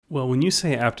Well, when you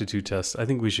say aptitude test, I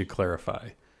think we should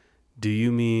clarify. Do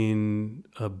you mean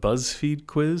a BuzzFeed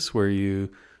quiz where you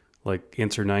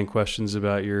answer 9 questions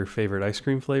about your favorite ice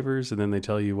cream flavors and then they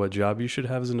tell you what job you should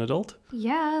have as an adult?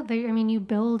 Yeah, you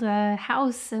build a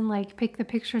house and pick the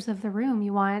pictures of the room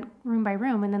you want room by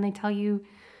room, and then they tell you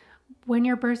when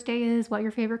your birthday is, what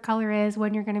your favorite color is,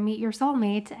 when you're going to meet your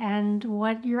soulmate, and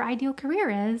what your ideal career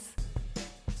is.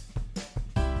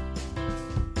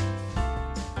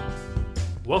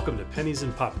 Welcome to Pennies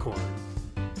and Popcorn,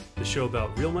 the show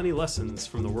about real money lessons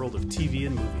from the world of TV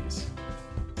and movies.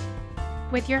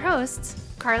 With your hosts,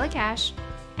 Carla Cash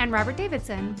and Robert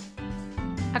Davidson,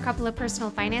 a couple of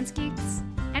personal finance geeks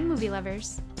and movie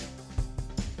lovers.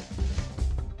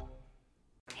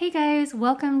 Hey guys,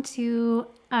 welcome to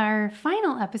our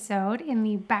final episode in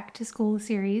the Back to School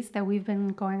series that we've been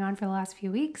going on for the last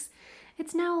few weeks.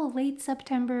 It's now late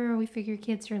September. We figure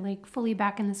kids are fully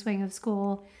back in the swing of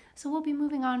school, so we'll be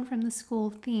moving on from the school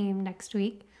theme next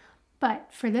week. But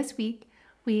for this week,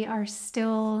 we are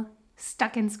still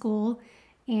stuck in school,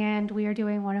 and we are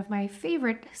doing one of my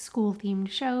favorite school-themed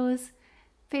shows,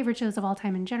 favorite shows of all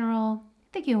time in general,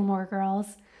 the Gilmore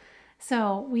Girls.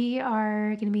 So we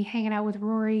are going to be hanging out with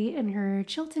Rory in her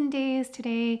Chilton days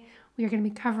today. We are going to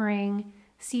be covering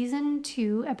Season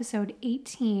 2, Episode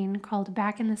 18, called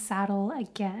Back in the Saddle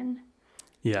Again.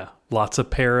 Yeah, lots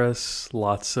of Paris,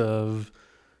 lots of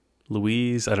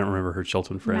Louise. I don't remember her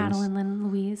Chilton friends. Madeline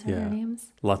and Louise are their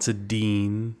names. Lots of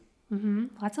Dean.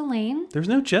 Lots of Lane. There's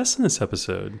no Jess in this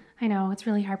episode. I know, it's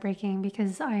really heartbreaking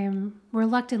because I am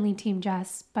reluctantly Team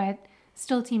Jess, but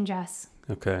still Team Jess.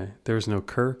 Okay. There's no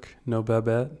Kirk, no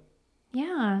Babette.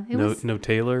 Yeah. No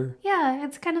Taylor. Yeah,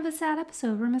 it's kind of a sad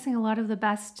episode. We're missing a lot of the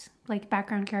best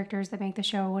background characters that make the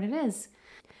show what it is.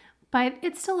 But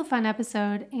it's still a fun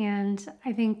episode, and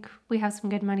I think we have some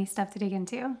good money stuff to dig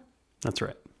into. That's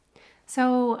right.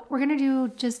 So we're going to do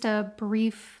just a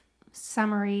brief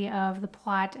summary of the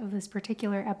plot of this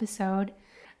particular episode.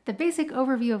 The basic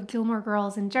overview of Gilmore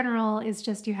Girls in general is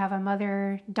just you have a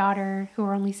mother-daughter who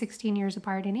are only 16 years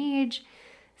apart in age,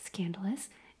 scandalous,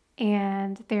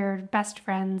 and they're best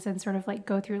friends and sort of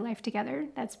go through life together.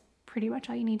 That's pretty much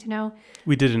all you need to know.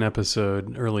 We did an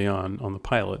episode early on the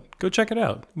pilot. Go check it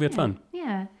out. We had fun.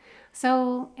 Yeah.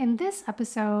 So in this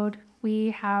episode,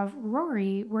 we have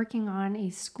Rory working on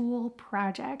a school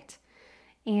project.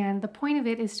 And the point of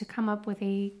it is to come up with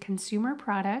a consumer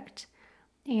product.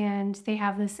 And they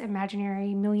have this imaginary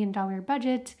 $1 million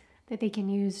budget that they can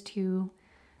use to,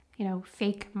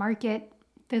 fake market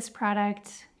this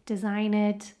product, design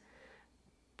it,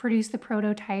 produce the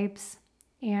prototypes.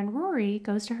 And Rory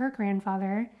goes to her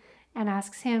grandfather and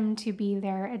asks him to be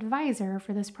their advisor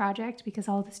for this project because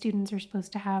all the students are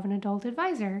supposed to have an adult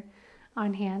advisor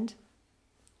on hand.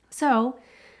 So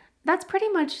that's pretty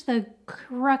much the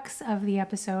crux of the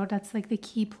episode. That's the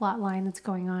key plot line that's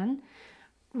going on.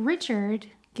 Richard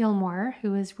Gilmore,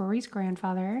 who is Rory's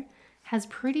grandfather, has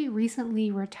pretty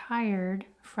recently retired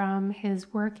from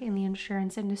his work in the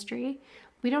insurance industry.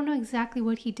 We don't know exactly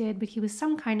what he did, but he was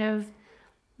some kind of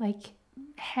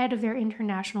head of their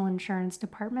international insurance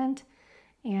department,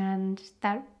 and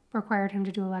that required him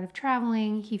to do a lot of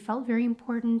traveling. He felt very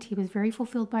important. He was very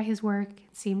fulfilled by his work,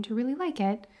 seemed to really like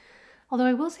it. Although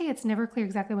I will say it's never clear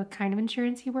exactly what kind of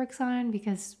insurance he works on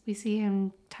because we see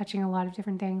him touching a lot of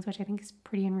different things, which I think is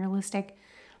pretty unrealistic.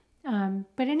 But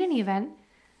in any event,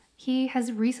 he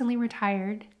has recently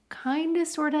retired, kind of,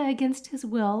 sort of against his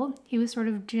will. He was sort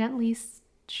of gently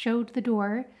showed the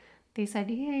door. They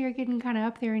said, yeah, you're getting kind of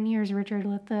up there in years, Richard.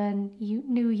 Let the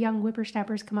new young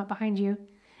whippersnappers come up behind you.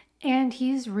 And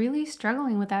he's really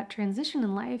struggling with that transition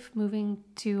in life, moving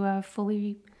to a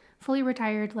fully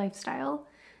retired lifestyle.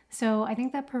 So I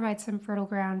think that provides some fertile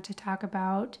ground to talk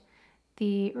about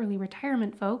the early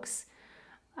retirement folks,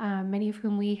 many of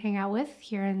whom we hang out with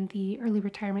here in the early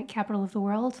retirement capital of the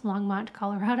world, Longmont,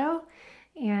 Colorado.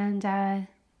 And we're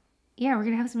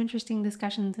going to have some interesting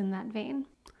discussions in that vein.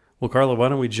 Well, Carla, why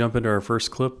don't we jump into our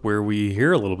first clip where we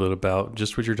hear a little bit about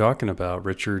just what you're talking about,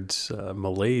 Richard's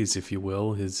malaise, if you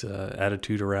will, his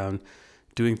attitude around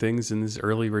doing things in his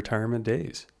early retirement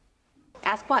days.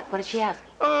 Ask what? What did she ask?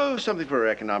 Oh, something for her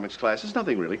economics classes.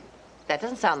 Nothing really. That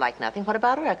doesn't sound like nothing. What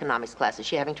about her economics class? Is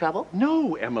she having trouble?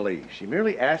 No, Emily. She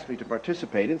merely asked me to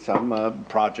participate in some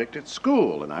project at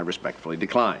school, and I respectfully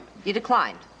declined. You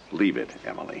declined? Leave it,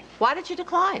 Emily. Why did you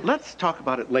decline? Let's talk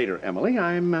about it later, Emily.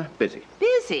 I'm busy.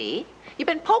 Busy? You've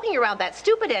been poking around that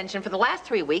stupid engine for the last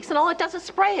 3 weeks, and all it does is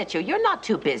spray at you. You're not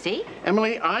too busy.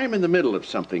 Emily, I'm in the middle of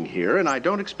something here, and I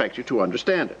don't expect you to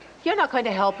understand it. You're not going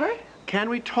to help her? Can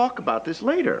we talk about this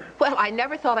later? Well, I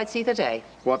never thought I'd see the day.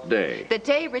 What day? The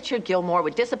day Richard Gilmore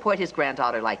would disappoint his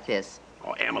granddaughter like this.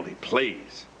 Oh, Emily,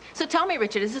 please. So tell me,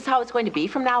 Richard, is this how it's going to be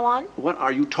from now on? What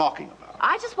are you talking about?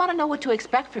 I just want to know what to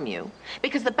expect from you.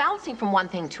 Because the bouncing from one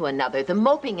thing to another, the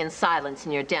moping in silence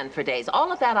in your den for days,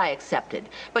 all of that I accepted.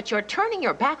 But you're turning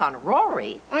your back on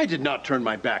Rory. I did not turn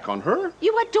my back on her.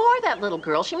 You adore that little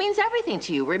girl. She means everything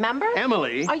to you, remember?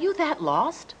 Emily. Are you that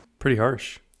lost? Pretty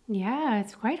harsh. Yeah,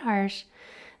 it's quite harsh.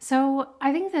 So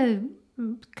I think the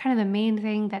kind of the main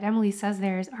thing that Emily says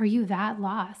there is, are you that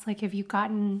lost? Like, have you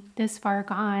gotten this far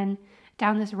gone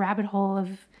down this rabbit hole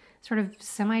of sort of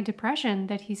semi-depression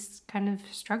that he's kind of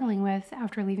struggling with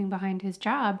after leaving behind his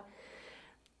job?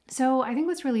 So I think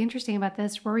what's really interesting about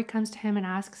this, Rory comes to him and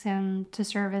asks him to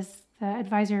serve as the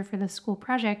advisor for the school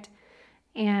project.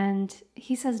 And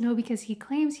he says no because he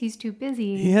claims he's too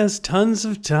busy. He has tons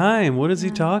of time. What is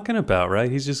he talking about,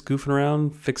 right? He's just goofing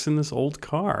around fixing this old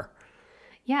car.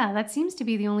 Yeah, that seems to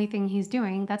be the only thing he's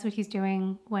doing. That's what he's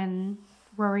doing when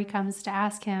Rory comes to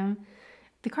ask him.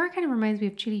 The car kind of reminds me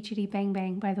of Chitty Chitty Bang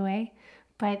Bang, by the way.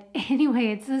 But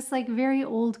anyway, it's this like very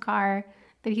old car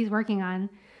that he's working on.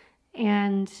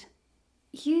 And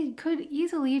he could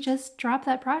easily just drop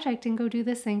that project and go do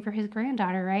this thing for his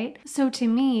granddaughter, right? So to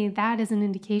me, that is an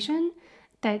indication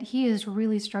that he is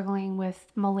really struggling with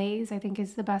malaise, I think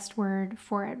is the best word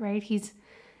for it, right? He's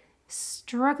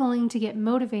struggling to get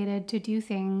motivated to do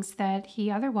things that he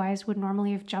otherwise would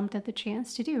normally have jumped at the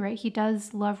chance to do, right? He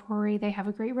does love Rory. They have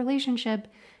a great relationship.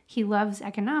 He loves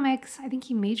economics. I think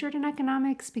he majored in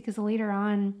economics because later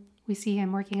on we see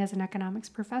him working as an economics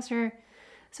professor.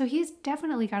 So he's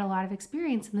definitely got a lot of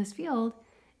experience in this field,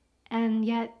 and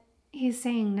yet he's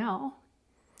saying no.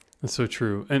 That's so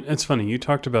true. And it's funny, you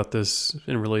talked about this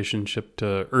in relationship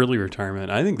to early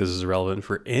retirement. I think this is relevant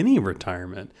for any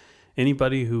retirement.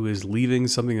 Anybody who is leaving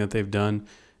something that they've done,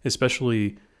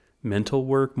 especially mental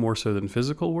work more so than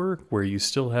physical work, where you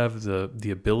still have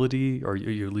the ability, or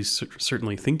you at least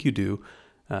certainly think you do,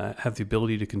 have the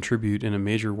ability to contribute in a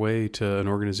major way to an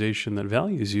organization that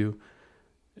values you,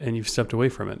 and you've stepped away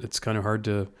from it. It's kind of hard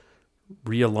to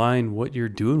realign what you're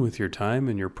doing with your time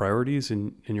and your priorities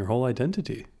and your whole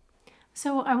identity.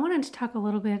 So I wanted to talk a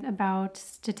little bit about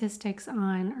statistics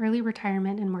on early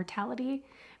retirement and mortality,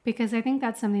 because I think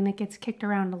that's something that gets kicked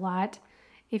around a lot.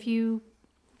 If you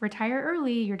retire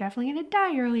early, you're definitely going to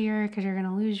die earlier because you're going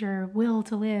to lose your will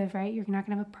to live, right? You're not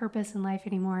going to have a purpose in life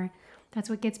anymore.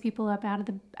 That's what gets people up out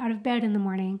of bed in the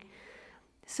morning.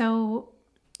 So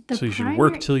you should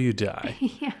work till you die.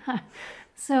 Yeah.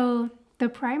 So the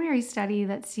primary study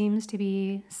that seems to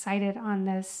be cited on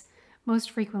this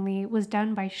most frequently was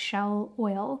done by Shell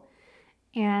Oil.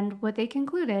 And what they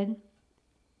concluded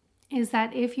is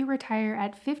that if you retire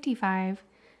at 55,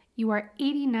 you are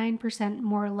 89%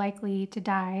 more likely to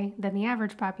die than the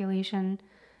average population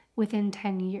within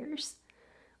 10 years,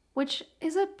 which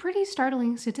is a pretty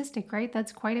startling statistic, right?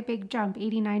 That's quite a big jump,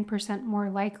 89% more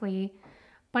likely.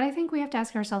 But I think we have to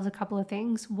ask ourselves a couple of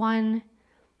things. One,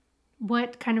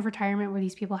 what kind of retirement were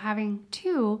these people having?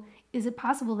 Two, is it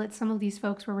possible that some of these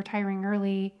folks were retiring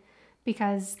early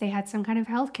because they had some kind of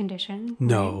health condition?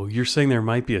 No, right? You're saying there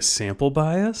might be a sample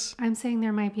bias? I'm saying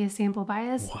there might be a sample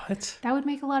bias. What? That would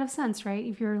make a lot of sense, right?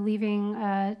 If you're leaving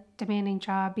a demanding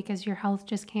job because your health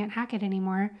just can't hack it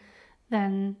anymore,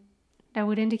 then that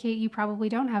would indicate you probably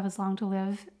don't have as long to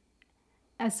live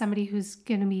as somebody who's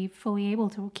going to be fully able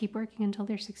to keep working until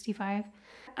they're 65.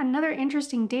 Another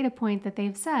interesting data point that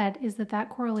they've said is that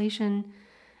thecorrelation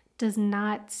does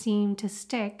not seem to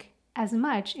stick as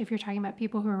much if you're talking about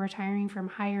people who are retiring from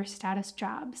higher status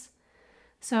jobs.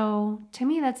 So to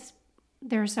me,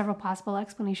 there are several possible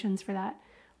explanations for that.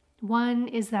 One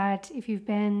is that if you've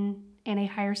been in a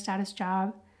higher status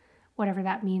job, whatever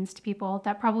that means to people,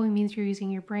 that probably means you're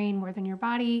using your brain more than your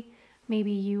body.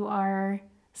 Maybe you are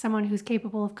someone who's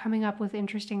capable of coming up with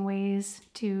interesting ways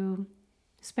to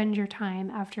spend your time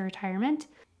after retirement.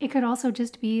 It could also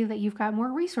just be that you've got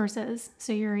more resources,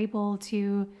 so you're able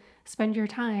to spend your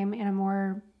time in a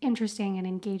more interesting and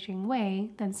engaging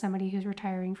way than somebody who's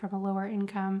retiring from a lower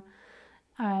income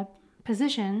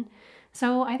position.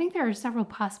 So I think there are several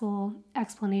possible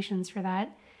explanations for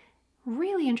that.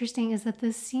 Really interesting is that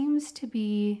this seems to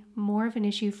be more of an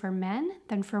issue for men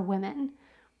than for women.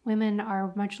 Women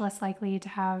are much less likely to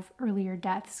have earlier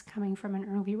deaths coming from an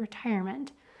early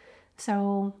retirement.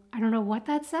 So I don't know what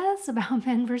that says about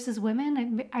men versus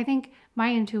women. I think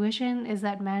my intuition is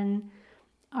that men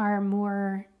are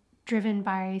more driven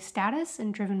by status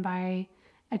and driven by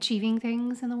achieving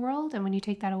things in the world. And when you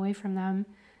take that away from them,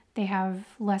 they have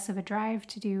less of a drive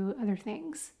to do other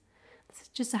things. It's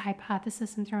just a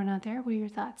hypothesis I'm throwing out there. What are your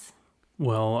thoughts?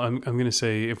 Well, I'm going to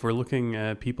say if we're looking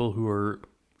at people who are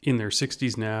in their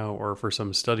 60s now, or for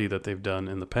some study that they've done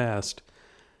in the past,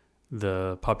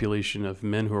 the population of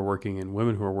men who are working and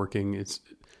women who are working, it's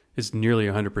nearly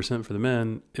 100% for the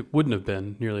men. It wouldn't have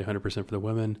been nearly 100% for the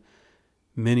women.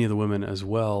 Many of the women as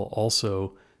well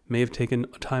also may have taken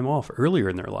time off earlier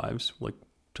in their lives, like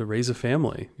to raise a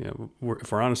family.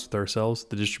 If we're honest with ourselves,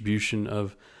 the distribution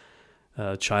of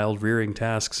child rearing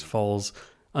tasks falls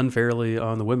unfairly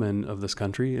on the women of this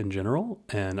country in general.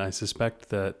 And I suspect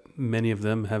that many of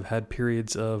them have had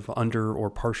periods of under or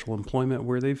partial employment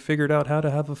where they've figured out how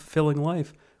to have a fulfilling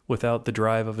life without the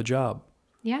drive of a job.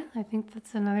 Yeah, I think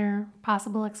that's another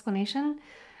possible explanation.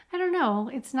 I don't know.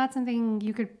 It's not something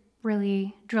you could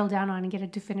really drill down on and get a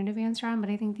definitive answer on, but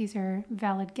I think these are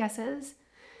valid guesses.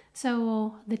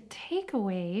 So the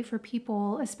takeaway for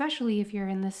people, especially if you're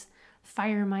in this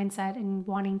FIRE mindset and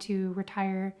wanting to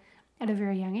retire at a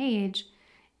very young age,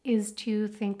 is to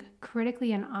think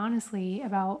critically and honestly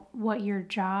about what your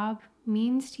job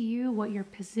means to you, what your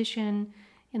position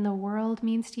in the world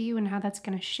means to you, and how that's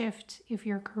going to shift if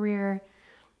your career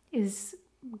is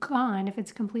gone, if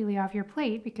it's completely off your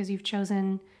plate because you've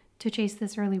chosen to chase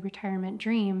this early retirement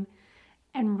dream.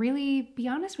 And really be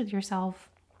honest with yourself.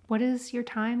 What is your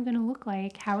time going to look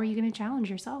like? How are you going to challenge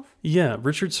yourself? Yeah,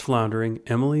 Richard's floundering.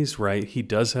 Emily's right. He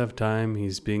does have time.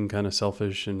 He's being kind of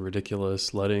selfish and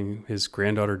ridiculous, letting his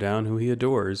granddaughter down, who he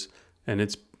adores. And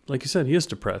it's, like you said, he is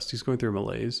depressed. He's going through a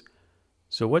malaise.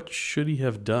 So what should he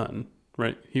have done?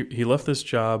 Right? He left this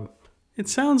job. It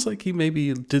sounds like he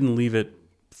maybe didn't leave it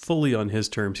fully on his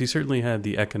terms. He certainly had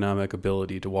the economic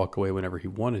ability to walk away whenever he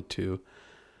wanted to.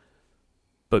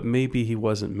 But maybe he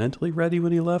wasn't mentally ready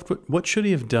when he left. What should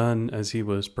he have done as he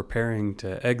was preparing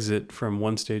to exit from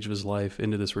one stage of his life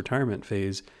into this retirement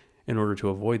phase in order to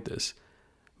avoid this?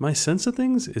 My sense of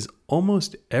things is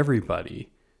almost everybody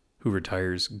who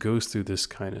retires goes through this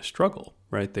kind of struggle,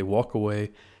 right? They walk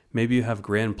away. Maybe you have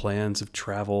grand plans of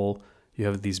travel. You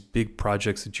have these big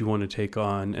projects that you want to take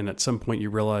on. And at some point you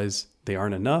realize they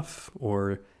aren't enough,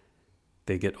 or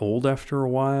they get old after a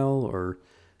while, or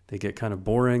they get kind of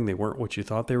boring. They weren't what you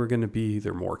thought they were going to be.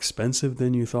 They're more expensive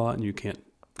than you thought, and you can't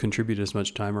contribute as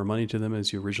much time or money to them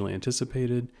as you originally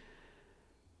anticipated.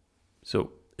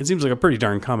 So it seems like a pretty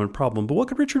darn common problem, but what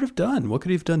could Richard have done? What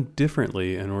could he have done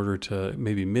differently in order to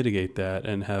maybe mitigate that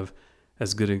and have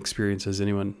as good an experience as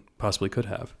anyone possibly could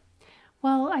have?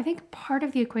 Well, I think part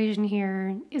of the equation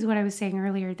here is what I was saying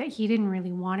earlier, that he didn't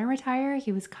really want to retire.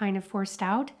 He was kind of forced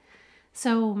out.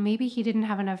 So maybe he didn't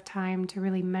have enough time to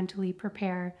really mentally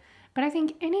prepare. But I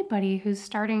think anybody who's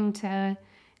starting to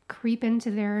creep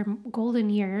into their golden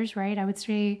years, right? I would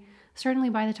say certainly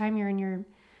by the time you're in your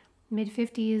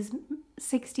mid-50s,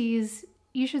 60s,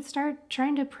 you should start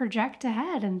trying to project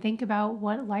ahead and think about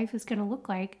what life is going to look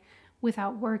like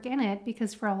without work in it.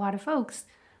 Because for a lot of folks,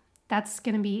 that's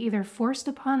going to be either forced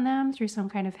upon them through some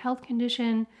kind of health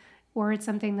condition, or it's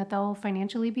something that they'll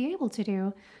financially be able to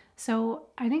do. So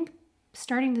I think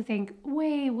starting to think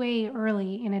way, way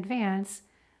early in advance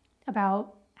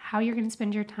about how you're going to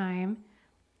spend your time,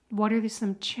 what are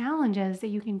some challenges that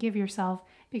you can give yourself,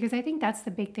 because I think that's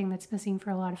the big thing that's missing for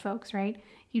a lot of folks, right?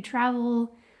 You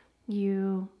travel,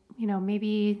 you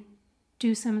maybe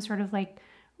do some sort of like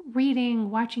reading,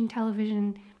 watching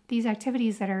television, these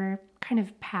activities that are kind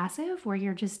of passive, where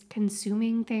you're just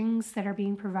consuming things that are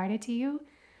being provided to you.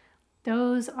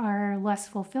 Those are less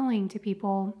fulfilling to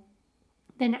people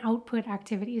than output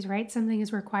activities, right? Something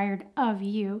is required of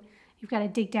you. You've got to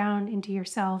dig down into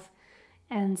yourself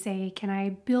and say, can I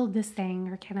build this thing,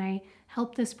 or can I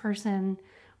help this person,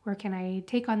 or can I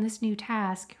take on this new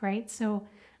task, right? So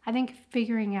I think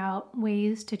figuring out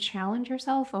ways to challenge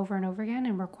yourself over and over again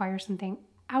and require something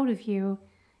out of you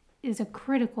is a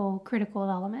critical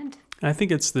element. I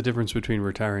think it's the difference between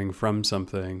retiring from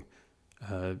something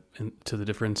and to the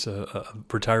difference of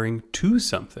retiring to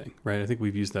something, right? I think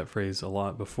we've used that phrase a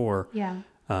lot before. Yeah.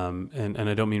 And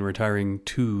I don't mean retiring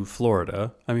to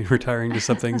Florida. I mean retiring to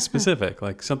something specific,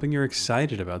 like something you're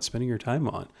excited about spending your time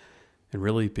on, and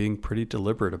really being pretty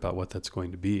deliberate about what that's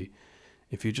going to be.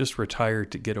 If you just retire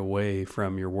to get away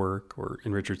from your work, or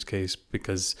in Richard's case,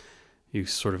 because you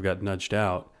sort of got nudged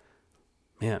out,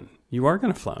 man, you are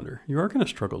going to flounder. You are going to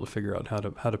struggle to figure out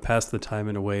how to pass the time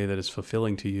in a way that is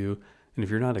fulfilling to you. And if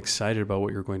you're not excited about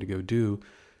what you're going to go do,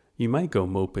 you might go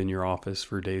mope in your office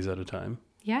for days at a time.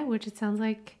 Yeah, which it sounds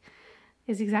like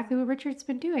is exactly what Richard's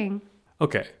been doing.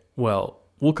 Okay, well,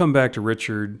 we'll come back to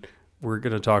Richard. We're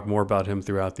going to talk more about him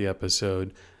throughout the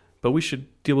episode. But we should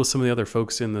deal with some of the other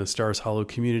folks in the Stars Hollow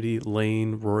community.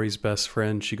 Lane, Rory's best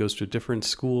friend, she goes to a different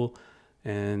school.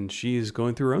 and she is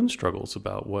going through her own struggles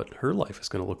about what her life is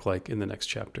going to look like in the next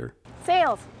chapter.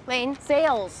 Sales. Lane,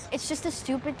 Sales. it's just a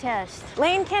stupid test.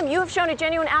 Lane Kim, you have shown a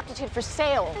genuine aptitude for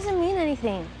sales. Doesn't mean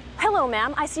anything. Hello,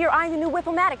 ma'am. I see you're eyeing the new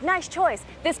Whip-O-Matic. Nice choice.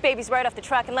 This baby's right off the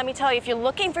truck, and let me tell you, if you're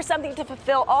looking for something to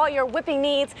fulfill all your whipping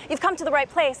needs, you've come to the right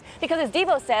place. Because as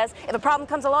Devo says, if a problem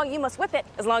comes along, you must whip it,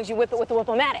 as long as you whip it with the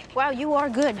Whip-O-Matic. Wow, you are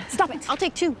good. Stop it. I'll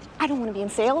take 2. I don't want to be in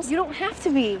sales. You don't have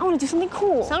to be. I want to do something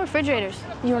cool. Sell refrigerators.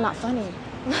 You're not funny.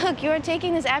 Look, you're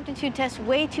taking this aptitude test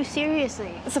way too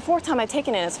seriously. It's the 4th time I've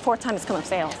taken it, and it's the 4th time it's come up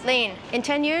sales. Lane, in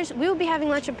 10 years, we will be having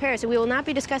lunch in Paris, and we will not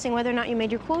be discussing whether or not you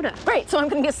made your quota. Great, so I'm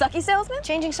going to be a sucky salesman?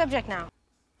 Changing subject now.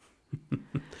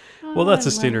 Well, that's I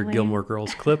a love standard Lane. Gilmore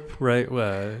Girls clip, right?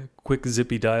 Quick,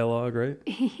 zippy dialogue, right?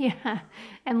 Yeah.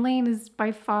 And Lane is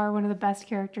by far one of the best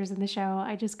characters in the show.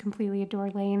 I just completely adore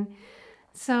Lane.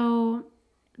 So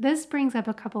this brings up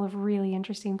a couple of really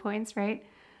interesting points, right?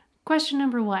 Question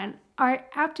number 1. Are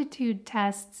aptitude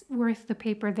tests worth the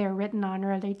paper they're written on,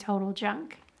 or are they total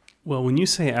junk? Well, when you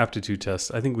say aptitude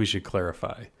test, I think we should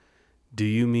clarify. Do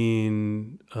you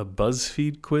mean a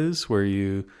BuzzFeed quiz where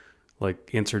you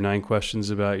answer 9 questions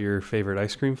about your favorite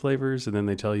ice cream flavors and then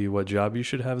they tell you what job you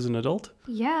should have as an adult?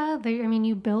 Yeah,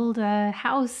 you build a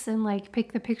house and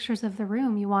pick the pictures of the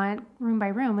room you want room by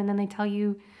room, and then they tell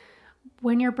you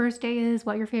when your birthday is,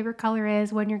 what your favorite color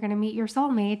is, when you're going to meet your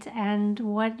soulmate, and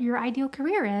what your ideal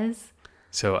career is.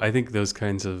 So I think those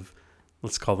kinds of,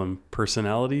 let's call them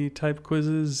personality type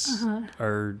quizzes,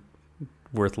 are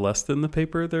worth less than the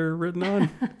paper they're written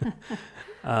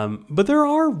on. But there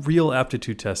are real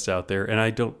aptitude tests out there, and I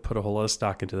don't put a whole lot of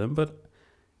stock into them, but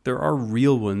there are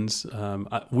real ones.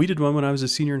 We did one when I was a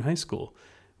senior in high school.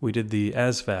 We did the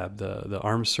ASVAB, the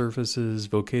Armed Services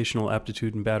Vocational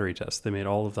Aptitude and Battery Test. They made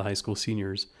all of the high school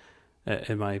seniors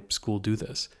at my school do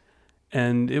this.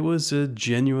 And it was a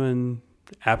genuine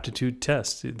aptitude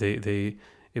test. It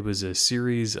was a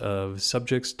series of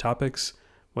subjects, topics,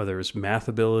 whether it was math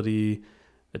ability,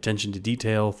 attention to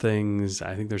detail things.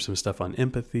 I think there's some stuff on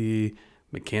empathy,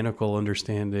 mechanical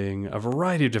understanding, a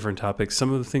variety of different topics.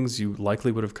 Some of the things you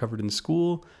likely would have covered in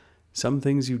school, some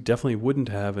things you definitely wouldn't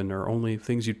have and are only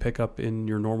things you'd pick up in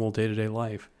your normal day-to-day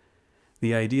life.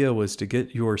 The idea was to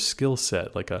get your skill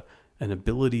set, an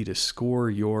ability to score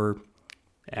your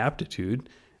aptitude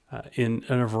in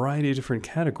a variety of different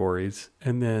categories,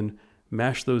 and then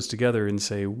mash those together and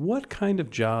say, what kind of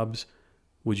jobs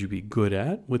would you be good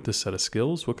at with this set of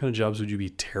skills? What kind of jobs would you be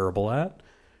terrible at,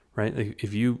 right?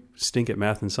 If you stink at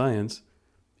math and science,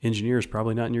 engineer is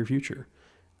probably not in your future.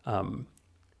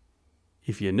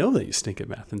 If you know that you stink at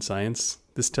math and science,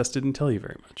 this test didn't tell you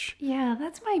very much. Yeah,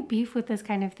 that's my beef with this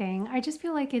kind of thing. I just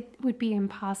feel like it would be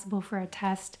impossible for a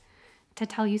test to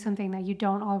tell you something that you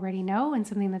don't already know and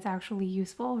something that's actually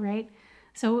useful, right?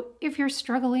 So if you're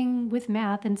struggling with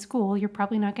math in school, you're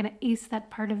probably not going to ace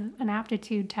that part of an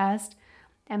aptitude test.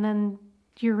 And then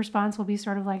your response will be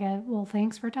sort of well,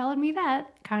 thanks for telling me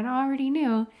that. Kind of already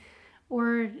knew.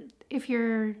 Or if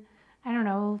you're, I don't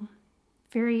know,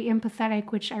 very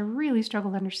empathetic, which I really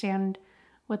struggle to understand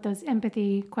what those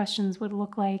empathy questions would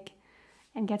look like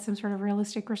and get some sort of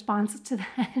realistic response to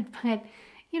that. But,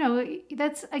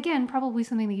 that's, again, probably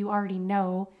something that you already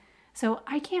know. So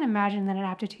I can't imagine that an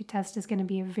aptitude test is going to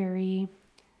be a very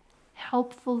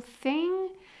helpful thing.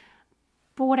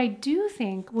 But what I do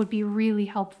think would be really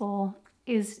helpful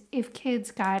is if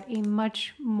kids got a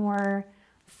much more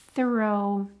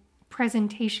thorough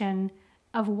presentation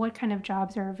of what kind of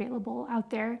jobs are available out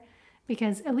there.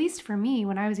 Because at least for me,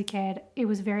 when I was a kid, it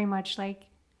was very much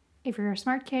if you're a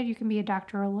smart kid, you can be a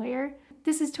doctor or a lawyer.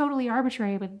 This is totally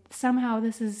arbitrary, but somehow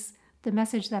this is the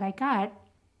message that I got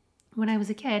when I was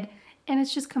a kid. And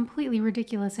it's just completely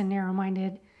ridiculous and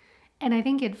narrow-minded. And I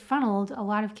think it funneled a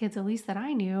lot of kids, at least that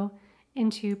I knew,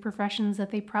 into professions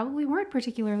that they probably weren't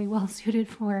particularly well suited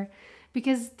for,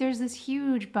 because there's this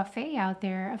huge buffet out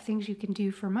there of things you can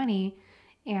do for money,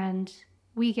 and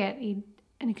we get an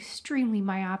extremely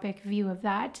myopic view of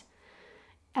that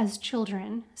as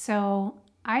children. So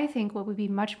I think what would be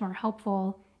much more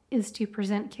helpful is to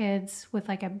present kids with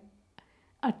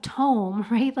a tome,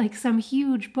 right? Some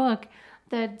huge book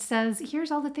that says, here's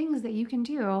all the things that you can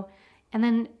do. And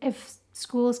then if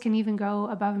schools can even go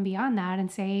above and beyond that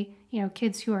and say,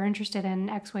 kids who are interested in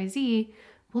XYZ,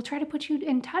 we'll try to put you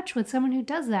in touch with someone who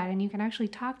does that and you can actually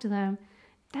talk to them.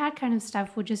 That kind of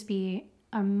stuff would just be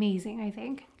amazing, I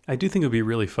think. I do think it would be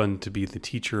really fun to be the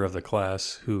teacher of the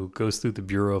class who goes through the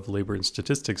Bureau of Labor and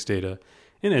Statistics data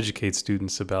and educates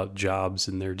students about jobs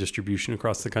and their distribution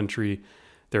across the country,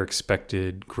 their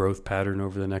expected growth pattern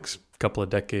over the next couple of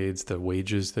decades, the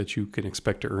wages that you can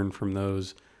expect to earn from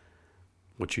those.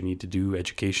 what you need to do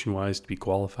education-wise to be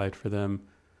qualified for them.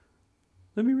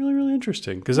 That'd be really, really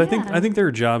interesting. Because I think there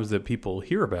are jobs that people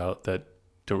hear about that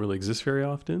don't really exist very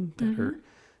often, that are,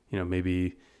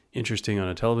 maybe interesting on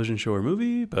a television show or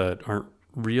movie, but aren't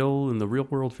real in the real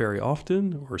world very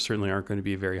often, or certainly aren't going to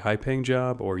be a very high-paying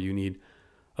job, or you need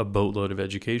a boatload of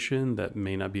education that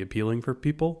may not be appealing for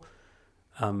people.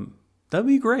 That'd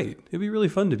be great. It'd be really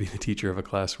fun to be the teacher of a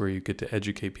class where you get to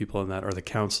educate people on that, or the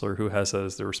counselor who has that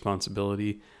as their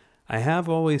responsibility. I have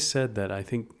always said that I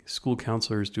think school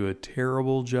counselors do a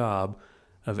terrible job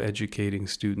of educating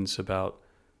students about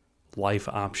life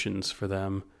options for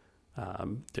them.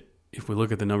 If we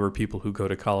look at the number of people who go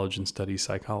to college and study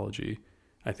psychology,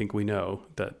 I think we know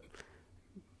that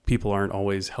people aren't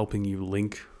always helping you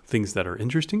link things that are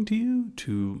interesting to you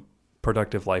to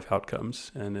productive life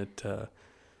outcomes. And it'd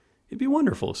be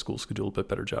wonderful if schools could do a little bit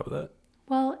better job of that.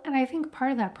 Well, and I think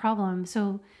part of that problem,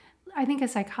 so I think a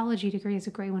psychology degree is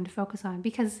a great one to focus on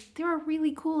because there are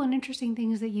really cool and interesting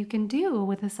things that you can do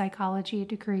with a psychology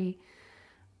degree.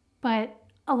 But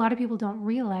a lot of people don't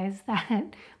realize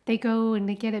that they go and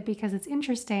they get it because it's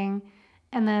interesting.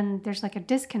 And then there's like a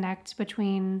disconnect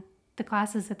between the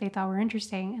classes that they thought were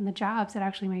interesting and the jobs that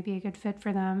actually might be a good fit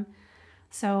for them.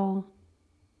 So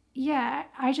yeah,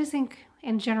 I just think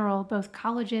in general, both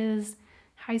colleges,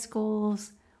 high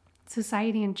schools,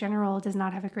 society in general does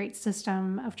not have a great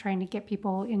system of trying to get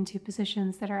people into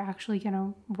positions that are actually going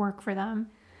to work for them.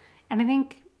 And I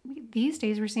think these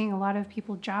days we're seeing a lot of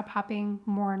people job hopping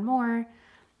more and more.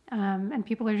 And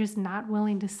people are just not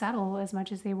willing to settle as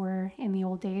much as they were in the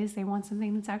old days. They want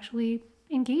something that's actually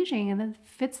engaging and that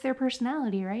fits their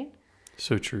personality, right?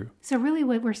 So true. So really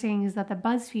what we're saying is that the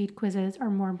BuzzFeed quizzes are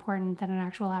more important than an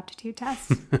actual aptitude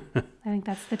test. I think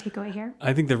that's the takeaway here.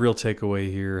 I think the real takeaway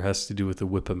here has to do with the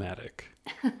whip-o-matic.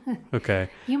 Okay.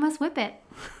 You must whip it.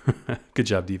 Good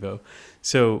job, Devo.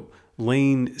 So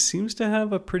Lane seems to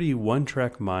have a pretty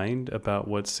one-track mind about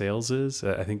what sales is.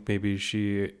 I think maybe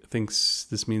she thinks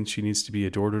this means she needs to be a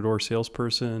door-to-door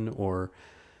salesperson or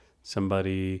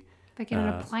somebody... Like in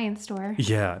an appliance store.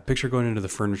 Yeah. Picture going into the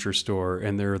furniture store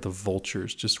and there are the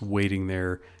vultures just waiting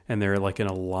there and they're like in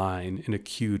a line, in a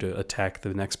queue to attack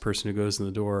the next person who goes in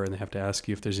the door, and they have to ask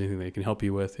you if there's anything they can help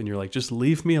you with. And you're like, just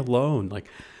leave me alone. Like,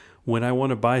 when I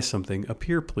want to buy something,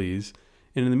 appear, please.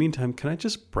 And in the meantime, can I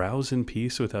just browse in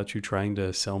peace without you trying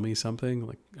to sell me something?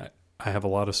 Like, I have a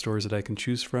lot of stores that I can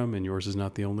choose from, and yours is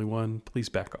not the only one. Please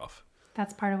back off.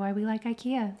 That's part of why we like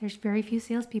IKEA. There's very few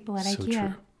salespeople at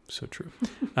IKEA. So true.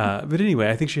 But anyway,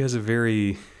 I think she has a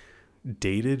very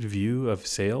dated view of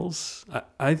sales.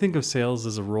 I think of sales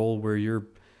as a role where you're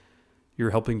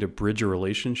helping to bridge a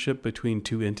relationship between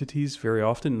two entities very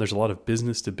often. There's a lot of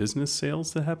business-to-business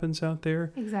sales that happens out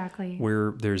there. Exactly.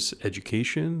 Where there's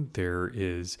education, there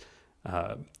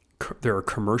are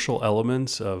commercial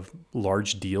elements of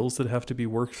large deals that have to be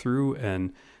worked through,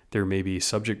 and there may be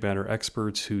subject matter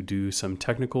experts who do some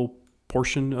technical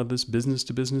portion of this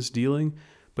business-to-business dealing,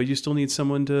 but you still need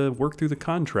someone to work through the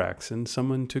contracts and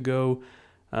someone to go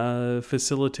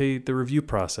facilitate the review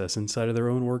process inside of their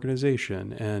own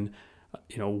organization, and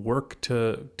work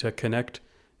to connect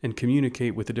and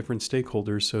communicate with the different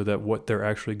stakeholders so that what they're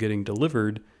actually getting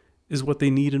delivered is what they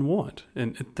need and want.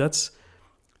 And it's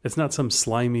not some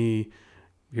slimy,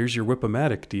 here's your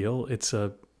whip-o-matic deal. It's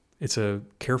a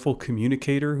careful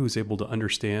communicator who's able to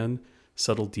understand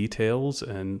subtle details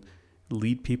and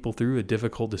lead people through a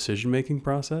difficult decision-making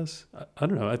process. I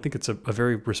don't know. I think it's a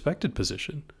very respected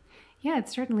position. Yeah, it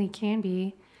certainly can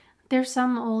be. There's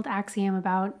some old axiom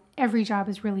about every job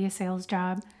is really a sales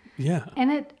job. Yeah.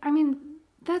 And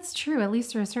that's true, at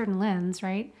least through a certain lens,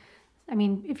 right? I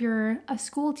mean, if you're a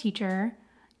school teacher,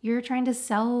 you're trying to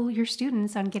sell your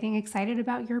students on getting excited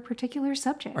about your particular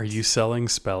subject. Are you selling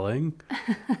spelling?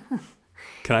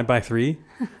 Can I buy 3?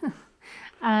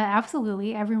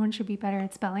 Absolutely. Everyone should be better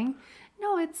at spelling.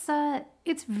 No,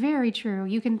 it's very true.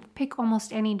 You can pick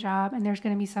almost any job and there's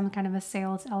going to be some kind of a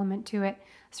sales element to it.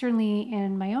 Certainly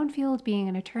in my own field, being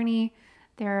an attorney,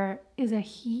 there is a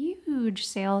huge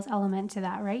sales element to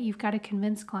that, right? You've got to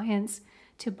convince clients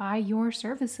to buy your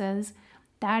services.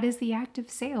 That is the act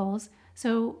of sales.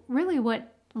 So really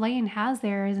what Lane has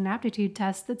there is an aptitude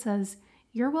test that says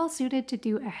you're well suited to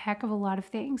do a heck of a lot of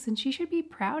things, and she should be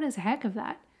proud as heck of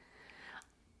that.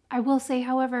 I will say,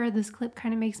 however, this clip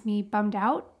kind of makes me bummed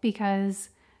out because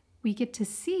we get to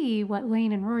see what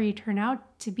Lane and Rory turn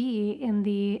out to be in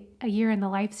the A Year in the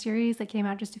Life series that came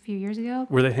out just a few years ago.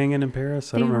 Were they hanging in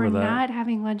Paris? I don't remember that. They were not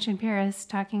having lunch in Paris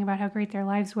talking about how great their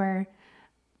lives were.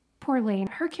 Poor Lane.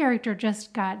 Her character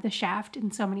just got the shaft in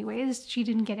so many ways. She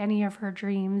didn't get any of her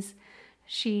dreams.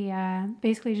 She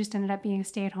basically just ended up being a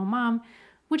stay-at-home mom,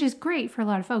 which is great for a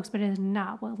lot of folks, but it is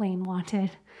not what Lane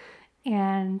wanted.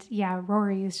 And yeah,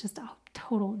 Rory is just a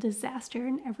total disaster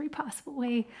in every possible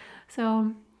way.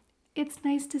 So it's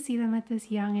nice to see them at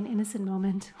this young and innocent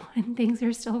moment when things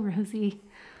are still rosy.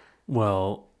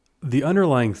 Well, the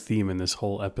underlying theme in this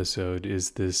whole episode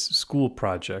is this school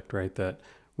project, right, that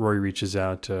Rory reaches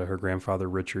out to her grandfather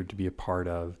Richard to be a part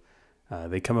of.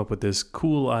 They come up with this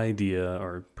cool idea,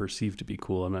 or perceived to be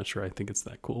cool. I'm not sure I think it's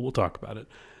that cool. We'll talk about it.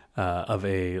 Of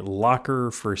a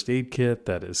locker first aid kit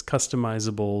that is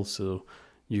customizable, so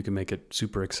you can make it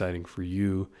super exciting for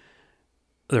you.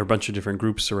 There are a bunch of different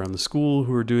groups around the school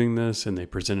who are doing this, and they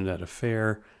present it at a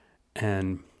fair.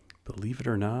 And believe it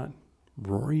or not,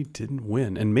 Rory didn't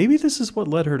win. And maybe this is what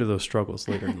led her to those struggles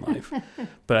later in life.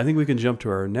 But I think we can jump to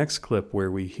our next clip where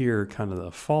we hear kind of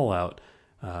the fallout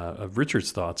of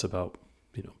Richard's thoughts about,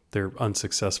 their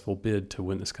unsuccessful bid to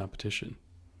win this competition.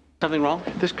 Something wrong?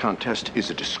 This contest is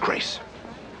a disgrace.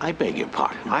 I beg your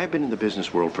pardon. I've been in the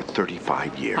business world for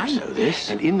 35 years. I know this.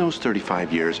 And in those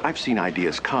 35 years, I've seen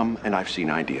ideas come and I've seen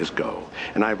ideas go.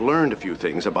 And I've learned a few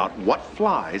things about what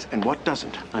flies and what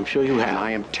doesn't. I'm sure you have. And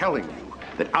I am telling you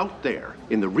that out there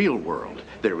in the real world,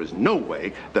 there is no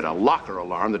way that a locker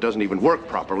alarm that doesn't even work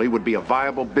properly would be a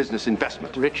viable business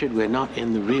investment. Richard, we're not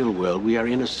in the real world. We are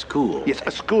in a school. Yes,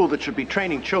 a school that should be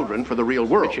training children for the real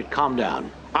world. Richard, calm down.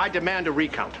 I demand a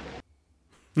recount.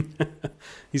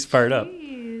 He's fired up.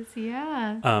 Jeez,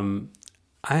 yeah.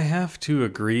 I have to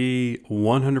agree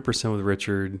 100% with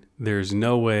Richard. There's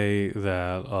no way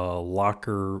that a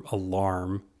locker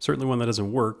alarm, certainly one that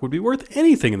doesn't work, would be worth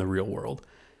anything in the real world.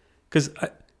 Because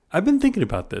I've been thinking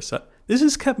about this. This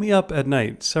has kept me up at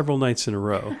night several nights in a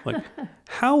row. Like,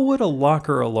 how would a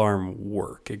locker alarm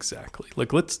work exactly?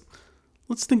 Like, let's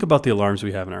think about the alarms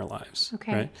we have in our lives.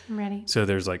 Okay, right? I'm ready. So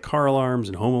there's like car alarms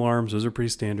and home alarms. Those are pretty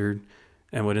standard.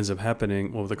 And what ends up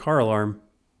happening, well, with a car alarm,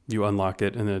 you unlock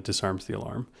it and then it disarms the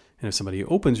alarm. And if somebody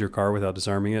opens your car without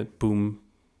disarming it, boom,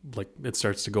 like it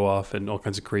starts to go off and all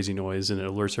kinds of crazy noise and it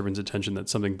alerts everyone's attention that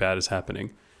something bad is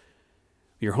happening.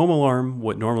 Your home alarm,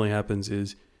 what normally happens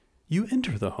is you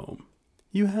enter the home.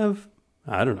 You have,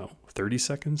 30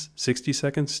 seconds, 60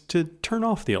 seconds to turn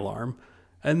off the alarm.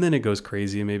 And then it goes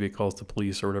crazy and maybe it calls the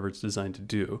police or whatever it's designed to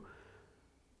do.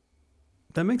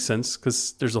 That makes sense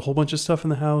because there's a whole bunch of stuff in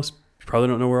the house. You probably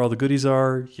don't know where all the goodies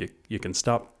are. You can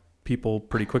stop people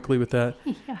pretty quickly with that.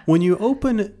 Yeah. When you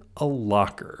open a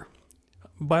locker,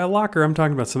 by a locker, I'm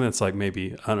talking about something that's like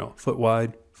maybe, foot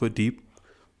wide, foot deep,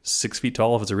 6 feet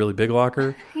tall if it's a really big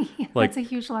locker. Yeah, like, that's a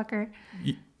huge locker.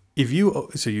 If you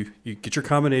get your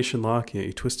combination lock,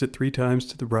 you twist it 3 times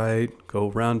to the right,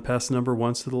 go around past the number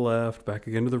once to the left, back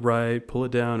again to the right, pull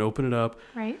it down, open it up.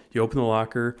 Right. You open the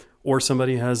locker, or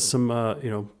somebody has some,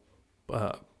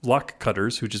 lock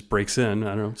cutters who just breaks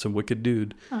in, some wicked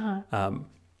dude. Uh-huh.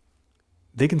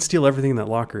 They can steal everything in that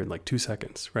locker in like 2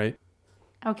 seconds, right?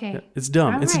 Okay. Yeah, it's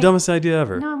dumb. All it's right. the dumbest idea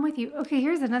ever. No, I'm with you. Okay,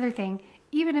 here's another thing.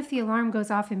 Even if the alarm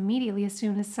goes off immediately as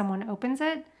soon as someone opens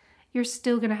it, you're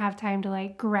still going to have time to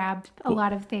like grab a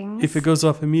lot of things. If it goes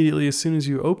off immediately as soon as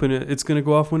you open it, it's going to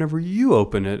go off whenever you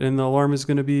open it. And the alarm is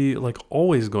going to be like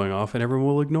always going off and everyone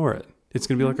will ignore it. It's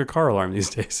going to be like a car alarm these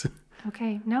days.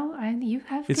 Okay. No, you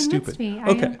have It's convinced stupid. me.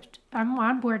 Okay. I'm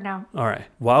on board now. All right.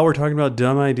 While we're talking about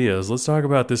dumb ideas, let's talk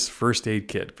about this first aid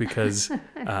kit because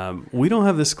we don't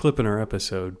have this clip in our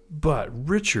episode, but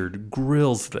Richard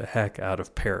grills the heck out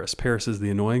of Paris. Paris is the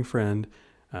annoying friend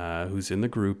who's in the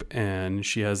group, and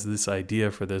she has this idea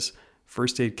for this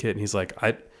first aid kit, and he's like,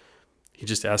 he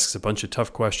just asks a bunch of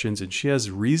tough questions, and she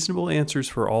has reasonable answers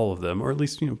for all of them, or at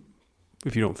least,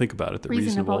 if you don't think about it, they're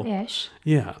reasonable. Reasonable-ish.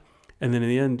 Yeah. And then in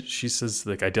the end, she says,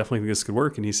 like, I definitely think this could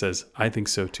work. And he says, I think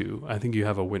so too. I think you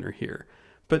have a winner here.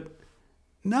 But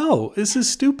no, this is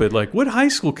stupid. Like, what high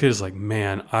school kid is like,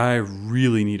 man, I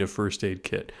really need a first aid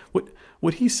kit?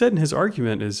 What he said in his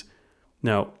argument is,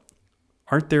 now,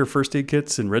 aren't there first aid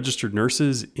kits and registered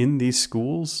nurses in these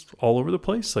schools all over the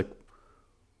place? Like,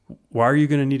 why are you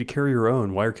going to need to carry your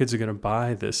own? Why are kids going to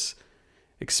buy this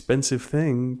expensive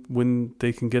thing when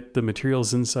they can get the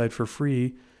materials inside for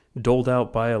free, doled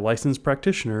out by a licensed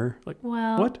practitioner? Like,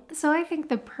 Well, what? So I think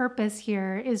the purpose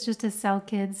here is just to sell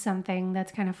kids something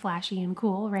that's kind of flashy and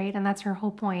cool, right? And that's her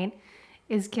whole point,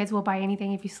 is kids will buy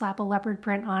anything if you slap a leopard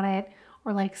print on it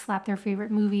or like slap their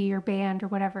favorite movie or band or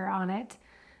whatever on it.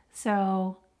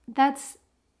 So that's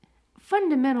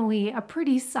fundamentally a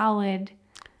pretty solid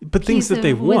But things piece that of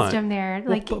they want. wisdom there.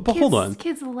 Well, Like, but hold on.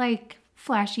 Kids like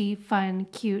flashy, fun,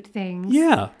 cute things.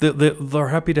 Yeah, they're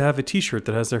happy to have a T-shirt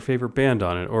that has their favorite band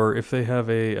on it, or if they have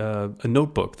a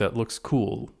notebook that looks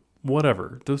cool,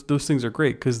 whatever. Those things are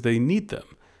great because they need them.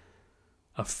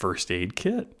 A first aid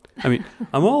kit. I mean,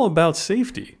 I'm all about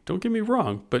safety. Don't get me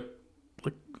wrong, but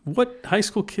like, what high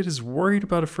school kid is worried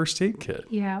about a first aid kit?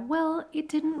 Yeah, well, it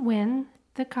didn't win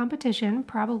the competition,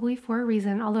 probably for a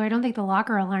reason, although I don't think the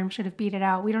locker alarm should have beat it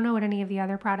out. We don't know what any of the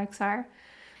other products are.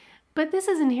 But this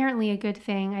is inherently a good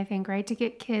thing, I think, right? To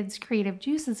get kids' creative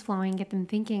juices flowing, get them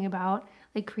thinking about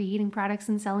like creating products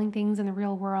and selling things in the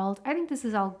real world. I think this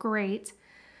is all great,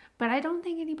 but I don't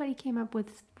think anybody came up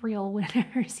with real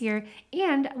winners here.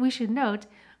 And we should note,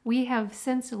 we have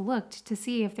since looked to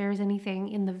see if there's anything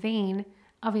in the vein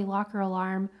of a locker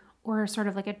alarm or sort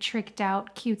of like a tricked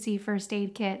out cutesy first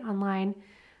aid kit online.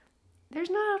 There's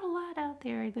not a lot out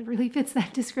there that really fits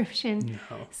that description.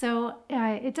 No. So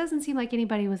it doesn't seem like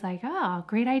anybody was like, oh,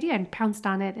 great idea, and pounced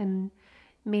on it and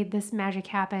made this magic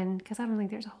happen, because I don't think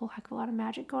there's a whole heck of a lot of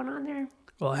magic going on there.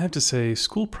 Well, I have to say,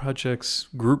 school projects,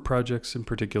 group projects in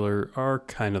particular, are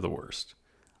kind of the worst.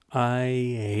 I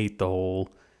hate the whole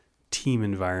team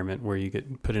environment where you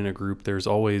get put in a group. There's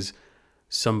always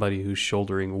somebody who's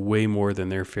shouldering way more than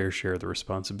their fair share of the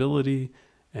responsibility,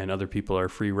 and other people are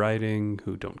free riding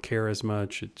who don't care as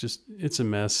much. It's a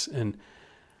mess. And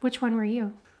Which one were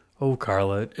you? oh,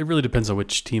 Carla, it really depends on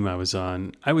which team I was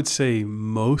on. I would say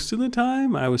most of the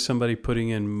time I was somebody putting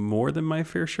in more than my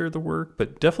fair share of the work,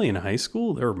 but definitely in high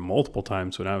school, there were multiple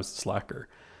times when I was the slacker.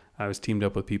 I was teamed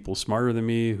up with people smarter than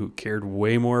me who cared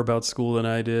way more about school than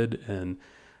I did, and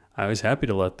I was happy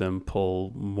to let them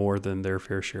pull more than their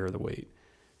fair share of the weight.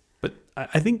 But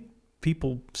I think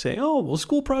people say, oh, well,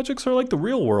 school projects are like the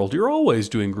real world. You're always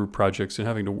doing group projects and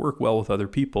having to work well with other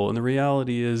people. And the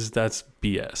reality is that's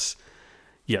BS.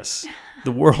 Yes,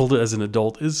 the world as an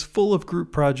adult is full of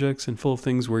group projects and full of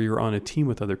things where you're on a team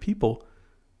with other people,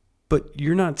 but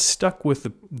you're not stuck with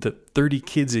the 30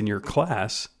 kids in your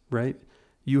class, right?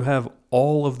 You have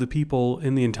all of the people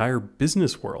in the entire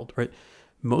business world, right?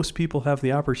 Most people have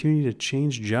the opportunity to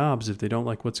change jobs if they don't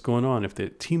like what's going on. If the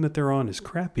team that they're on is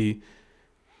crappy,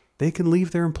 they can leave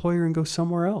their employer and go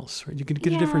somewhere else, right? You can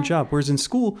get a different job. Whereas in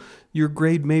school, your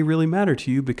grade may really matter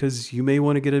to you because you may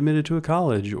want to get admitted to a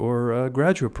college or a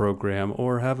graduate program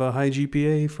or have a high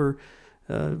GPA for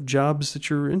jobs that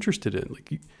you're interested in.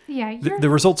 Like, the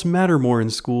results matter more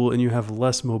in school and you have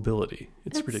less mobility.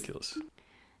 It's ridiculous.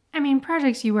 I mean,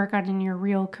 projects you work on in your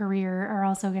real career are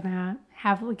also going to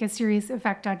have like a serious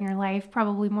effect on your life,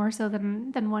 probably more so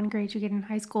than one grade you get in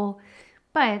high school.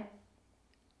 But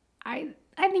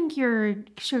I think you're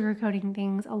sugarcoating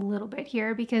things a little bit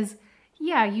here because,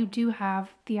 yeah, you do have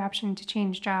the option to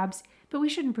change jobs, but we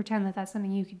shouldn't pretend that that's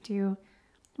something you could do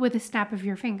with a snap of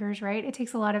your fingers, right? It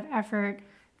takes a lot of effort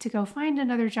to go find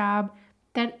another job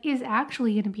that is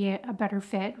actually going to be a better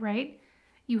fit, right?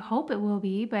 You hope it will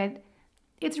be, but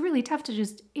it's really tough to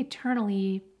just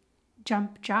eternally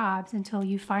jump jobs until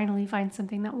you finally find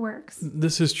something that works.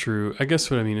 This is true. I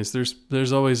guess what I mean is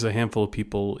there's always a handful of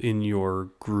people in your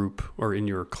group or in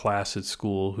your class at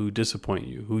school who disappoint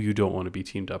you, who you don't want to be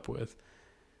teamed up with.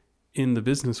 In the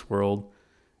business world,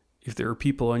 if there are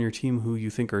people on your team who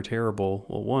you think are terrible,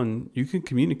 well, one, you can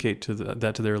communicate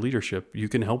that to their leadership. You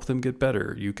can help them get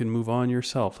better. You can move on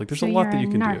yourself. Like there's a lot that you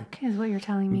can do. Narc is what you're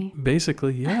telling me.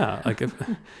 Basically, yeah. Like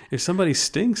if somebody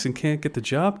stinks and can't get the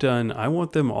job done, I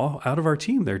want them all out of our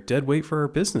team. They're dead weight for our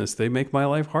business. They make my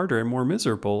life harder and more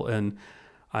miserable. And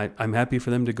I'm happy for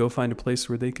them to go find a place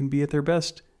where they can be at their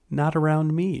best, not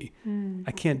around me.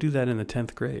 I can't do that in the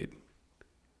 10th grade.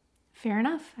 Fair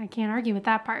enough. I can't argue with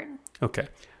that part. Okay.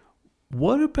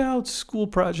 What about school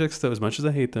projects, though? As much as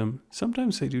I hate them,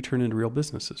 sometimes they do turn into real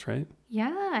businesses, right?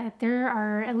 Yeah, there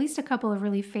are at least a couple of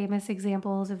really famous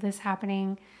examples of this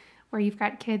happening where you've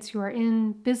got kids who are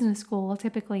in business school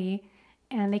typically,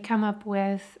 and they come up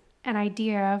with an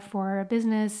idea for a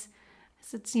business.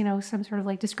 It's, some sort of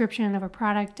like description of a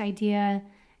product idea,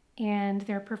 and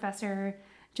their professor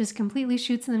just completely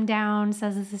shoots them down,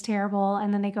 says this is terrible,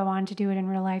 and then they go on to do it in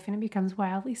real life and it becomes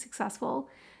wildly successful.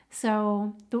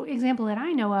 So the example that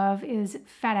I know of is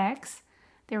FedEx.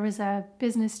 There was a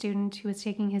business student who was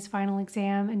taking his final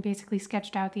exam and basically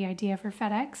sketched out the idea for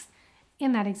FedEx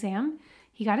in that exam.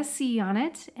 He got a C on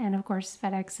it, and of course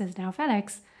FedEx is now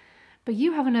FedEx. But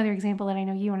you have another example that I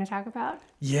know you want to talk about.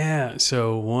 Yeah,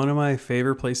 so one of my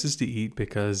favorite places to eat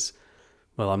because,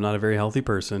 well, I'm not a very healthy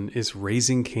person, is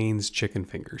Raising Cane's Chicken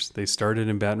Fingers. They started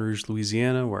in Baton Rouge,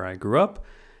 Louisiana, where I grew up,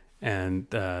 and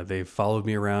they've followed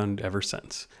me around ever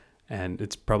since. And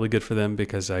it's probably good for them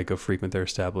because I go frequent their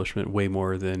establishment way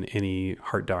more than any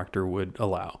heart doctor would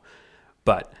allow.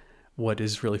 But what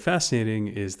is really fascinating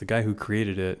is the guy who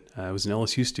created it was an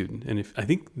LSU student. And I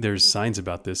think there's signs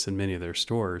about this in many of their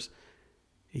stores.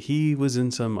 he was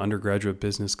in some undergraduate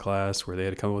business class where they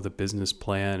had to come up with a business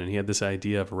plan, and he had this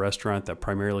idea of a restaurant that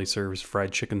primarily serves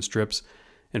fried chicken strips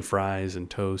and fries and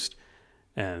toast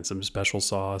and some special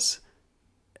sauce.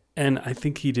 And I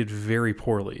think he did very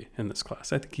poorly in this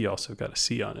class. I think he also got a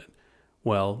C on it.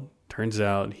 Well, turns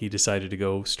out he decided to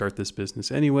go start this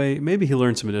business anyway. Maybe he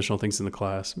learned some additional things in the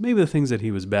class. Maybe the things that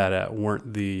he was bad at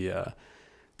weren't the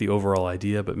overall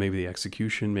idea, but maybe the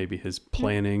execution, maybe his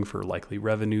planning for likely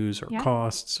revenues or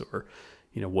costs, or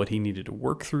what he needed to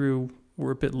work through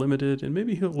were a bit limited. And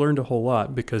maybe he learned a whole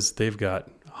lot because they've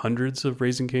got hundreds of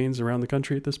Raising Cane's around the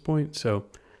country at this point. So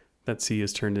that C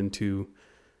has turned into,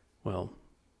 well,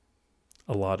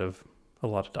 a lot of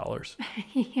dollars.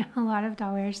 Yeah, a lot of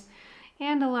dollars.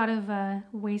 And a lot of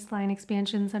waistline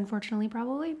expansions, unfortunately,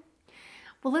 probably.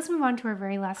 Well, let's move on to our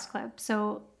very last clip.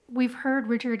 So we've heard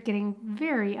Richard getting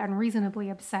very unreasonably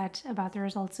upset about the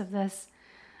results of this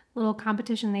little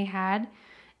competition they had.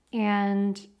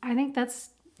 And I think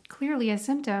that's clearly a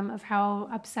symptom of how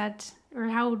upset or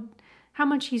how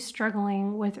much he's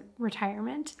struggling with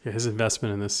retirement. Yeah, his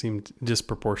investment in this seemed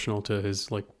disproportional to his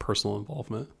personal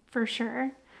involvement. For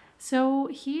sure. So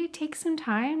he takes some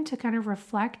time to kind of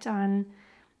reflect on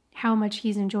how much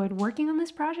he's enjoyed working on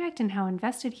this project and how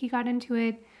invested he got into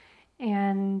it,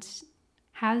 and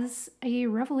has a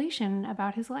revelation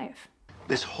about his life.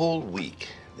 This whole week,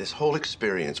 this whole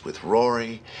experience with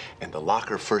Rory and the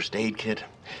locker first aid kit,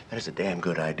 that is a damn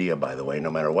good idea, by the way,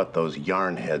 no matter what those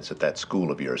yarn heads at that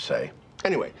school of yours say.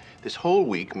 Anyway, this whole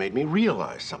week made me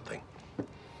realize something.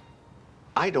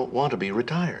 I don't want to be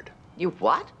retired. You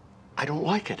what? I don't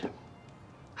like it.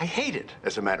 I hate it,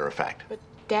 as a matter of fact. But,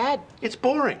 Dad... It's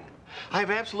boring. I have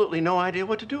absolutely no idea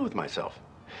what to do with myself.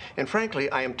 And frankly,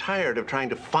 I am tired of trying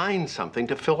to find something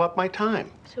to fill up my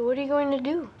time. So what are you going to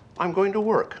do? I'm going to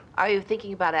work. Are you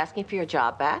thinking about asking for your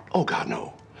job back? Oh, God,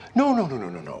 no.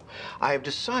 No. I have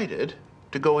decided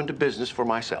to go into business for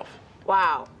myself.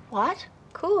 Wow. What?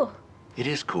 Cool. It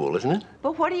is cool, isn't it?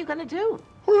 But what are you going to do?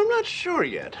 Well, I'm not sure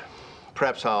yet.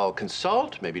 Perhaps I'll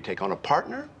consult, maybe take on a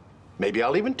partner. Maybe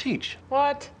I'll even teach.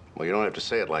 What? Well, you don't have to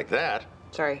say it like that.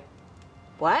 Sorry.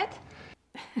 What?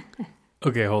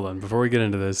 Okay, hold on. Before we get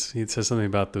into this, he says something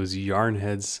about those yarn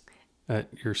heads at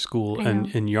your school.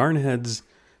 And yarn heads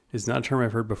is not a term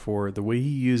I've heard before. The way he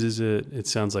uses it, it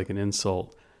sounds like an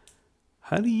insult.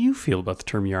 How do you feel about the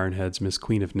term yarn heads, Miss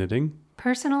Queen of Knitting?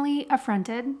 Personally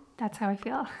affronted. That's how I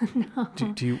feel. No.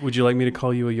 Would you like me to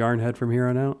call you a yarn head from here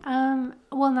on out?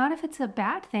 Well, not if it's a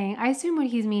bad thing. I assume what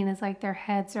he's mean is their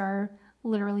heads are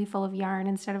literally full of yarn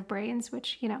instead of brains,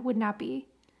 which, would not be.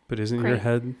 But isn't great. Your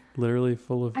head literally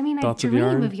full of thoughts I of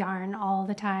yarn? dream of yarn all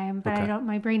the time, but Okay.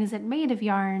 my brain isn't made of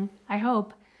yarn, I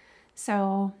hope.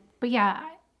 So, but yeah,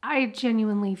 I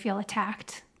genuinely feel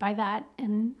attacked by that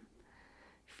and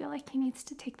feel like he needs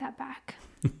to take that back.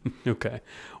 Okay.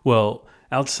 Well,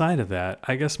 outside of that,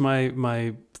 I guess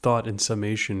my thought in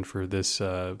summation for this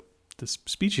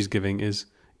speech he's giving is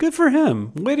good for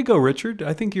him. Way to go, Richard.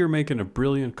 I think you're making a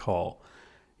brilliant call.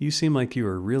 You seem like you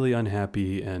were really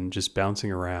unhappy and just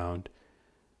bouncing around.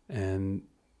 And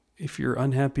if you're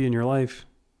unhappy in your life,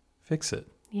 fix it.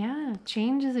 Yeah,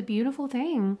 change is a beautiful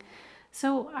thing.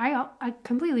 So I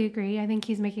completely agree. I think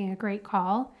he's making a great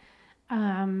call.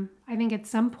 I think at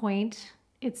some point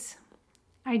it's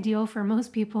ideal for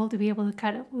most people to be able to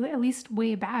cut at least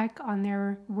way back on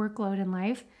their workload in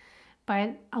life.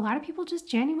 But a lot of people just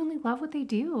genuinely love what they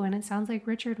do. And it sounds like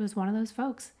Richard was one of those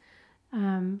folks.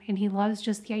 And he loves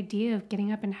just the idea of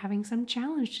getting up and having some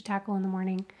challenge to tackle in the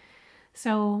morning.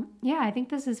 So yeah, I think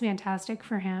this is fantastic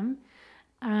for him.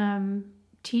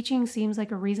 Teaching seems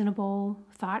like a reasonable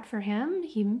thought for him.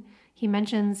 He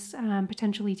mentions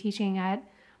potentially teaching at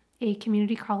a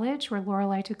community college where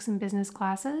Lorelai took some business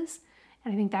classes.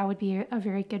 And I think that would be a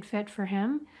very good fit for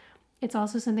him. It's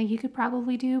also something he could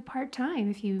probably do part-time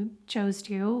if you chose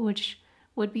to, which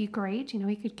would be great.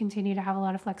 He could continue to have a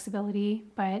lot of flexibility,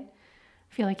 but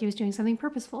I feel like he was doing something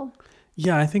purposeful.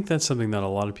 Yeah, I think that's something that a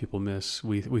lot of people miss.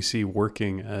 We see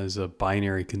working as a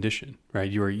binary condition, right?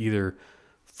 You are either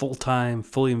full-time,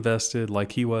 fully invested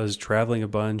like he was, traveling a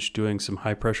bunch, doing some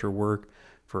high-pressure work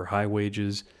for high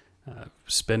wages,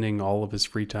 spending all of his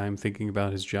free time thinking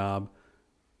about his job,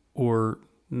 or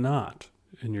not.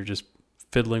 And you're just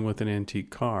fiddling with an antique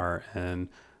car and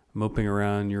moping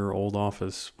around your old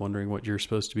office, wondering what you're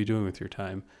supposed to be doing with your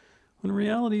time. When in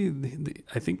reality,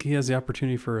 I think he has the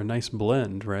opportunity for a nice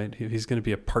blend, right? If he's going to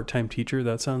be a part-time teacher,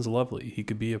 that sounds lovely. He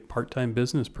could be a part-time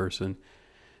business person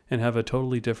and have a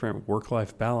totally different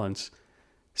work-life balance,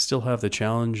 still have the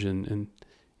challenge and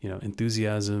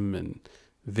enthusiasm and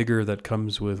vigor that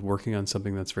comes with working on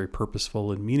something that's very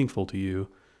purposeful and meaningful to you,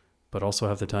 but also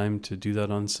have the time to do that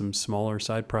on some smaller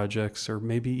side projects or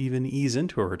maybe even ease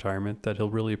into a retirement that he'll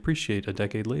really appreciate a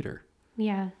decade later.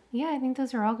 Yeah, I think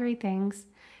those are all great things.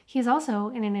 He's also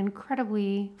in an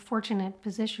incredibly fortunate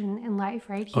position in life,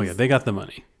 right? They got the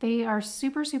money. They are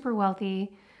super, super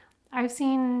wealthy. I've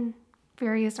seen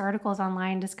various articles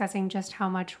online discussing just how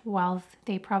much wealth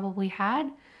they probably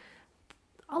had.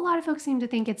 A lot of folks seem to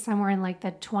think it's somewhere in like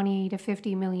the $20 to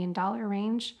 $50 million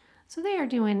range. So they are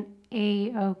doing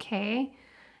A-okay.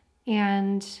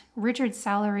 And Richard's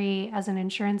salary as an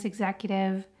insurance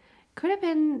executive could have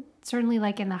been certainly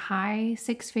like in the high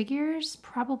six figures,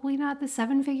 probably not the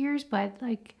seven figures, but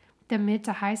like the mid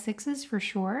to high sixes for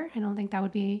sure. I don't think that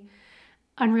would be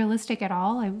unrealistic at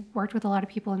all. I've worked with a lot of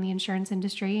people in the insurance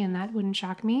industry and that wouldn't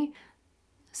shock me.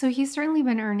 So he's certainly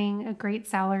been earning a great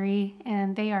salary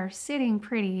and they are sitting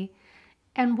pretty.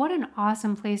 And what an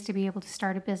awesome place to be able to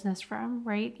start a business from,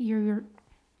 right? You're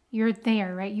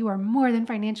there, right? You are more than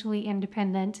financially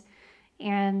independent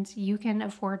and you can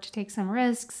afford to take some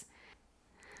risks.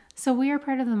 So we are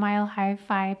part of the Mile High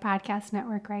Fi podcast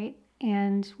network, right?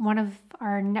 And one of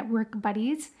our network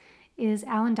buddies is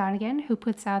Alan Donegan, who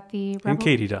puts out the and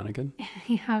Katie Donegan.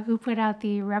 Yeah, who put out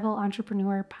the Rebel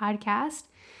Entrepreneur podcast.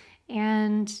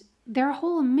 And their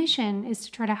whole mission is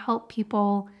to try to help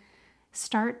people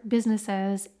start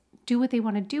businesses, do what they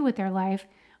want to do with their life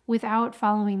without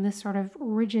following this sort of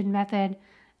rigid method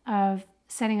of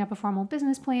setting up a formal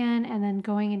business plan and then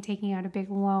going and taking out a big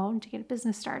loan to get a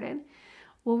business started.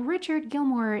 Well, Richard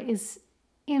Gilmore is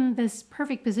in this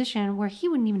perfect position where he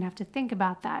wouldn't even have to think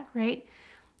about that, right?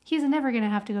 He's never going to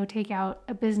have to go take out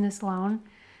a business loan,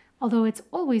 although it's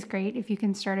always great if you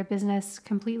can start a business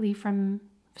completely from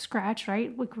scratch,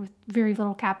 right? With very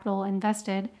little capital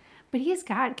invested, but he's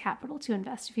got capital to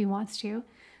invest if he wants to.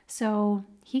 So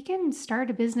he can start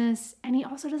a business and he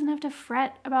also doesn't have to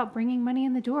fret about bringing money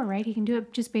in the door, right? He can do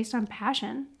it just based on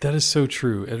passion. That is so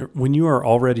true. And when you are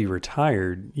already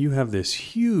retired, you have this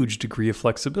huge degree of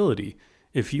flexibility.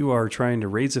 If you are trying to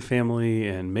raise a family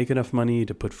and make enough money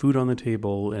to put food on the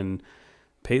table and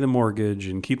pay the mortgage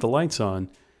and keep the lights on,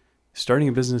 starting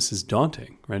a business is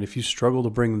daunting, right? If you struggle to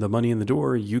bring the money in the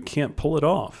door, you can't pull it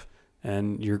off.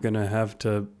 And you're going to have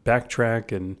to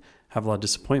backtrack and have a lot of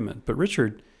disappointment. But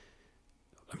Richard,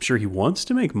 I'm sure he wants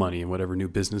to make money in whatever new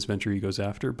business venture he goes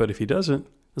after. But if he doesn't,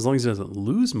 as long as he doesn't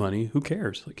lose money, who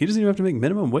cares? Like, he doesn't even have to make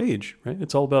minimum wage, right?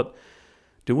 It's all about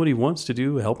doing what he wants to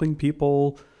do, helping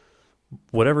people,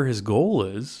 whatever his goal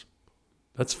is.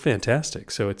 That's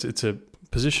fantastic. So it's a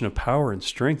position of power and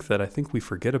strength that I think we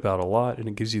forget about a lot, and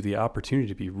it gives you the opportunity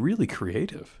to be really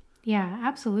creative. Yeah,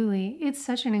 absolutely. It's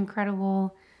such an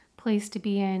incredible place to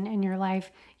be in your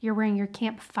life. You're wearing your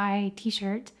Camp FI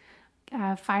t-shirt,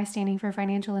 FI standing for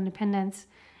financial independence.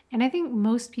 And I think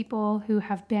most people who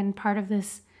have been part of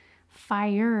this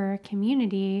FIRE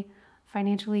community,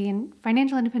 financial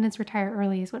independence retire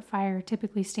early is what FIRE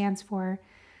typically stands for.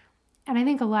 And I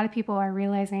think a lot of people are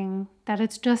realizing that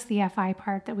it's just the FI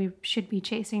part that we should be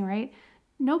chasing, right?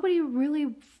 Nobody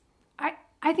really,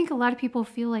 I think a lot of people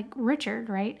feel like Richard,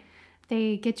 right?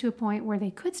 They get to a point where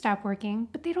they could stop working,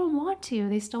 but they don't want to.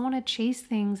 They still want to chase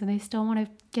things and they still want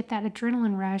to get that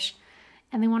adrenaline rush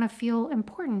and they want to feel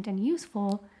important and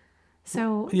useful.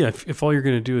 So yeah, if all you're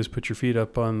going to do is put your feet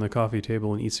up on the coffee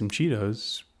table and eat some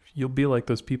Cheetos, you'll be like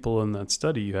those people in that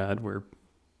study you had where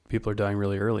people are dying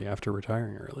really early after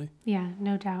retiring early. Yeah,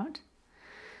 no doubt.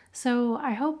 So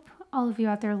I hope all of you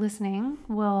out there listening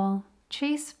will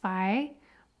chase FI,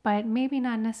 but maybe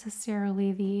not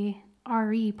necessarily the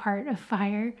RE part of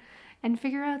FIRE, and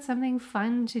figure out something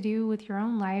fun to do with your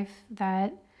own life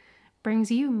that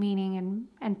brings you meaning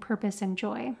and purpose and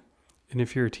joy. And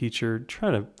if you're a teacher,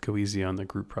 try to go easy on the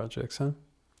group projects, huh?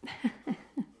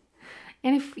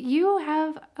 And if you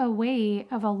have a way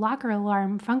of a locker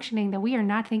alarm functioning that we are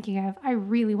not thinking of, I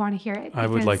really want to hear it. I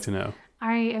would like to know.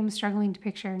 I am struggling to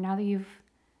picture now that you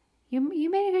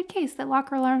made a good case that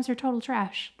locker alarms are total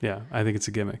trash. Yeah, I think it's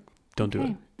a gimmick. Don't do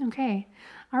it. Okay.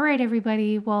 All right,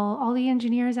 everybody. Well, all the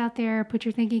engineers out there, put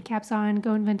your thinking caps on,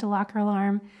 go invent a locker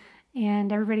alarm.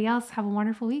 And everybody else, have a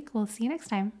wonderful week. We'll see you next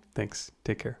time. Thanks.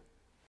 Take care.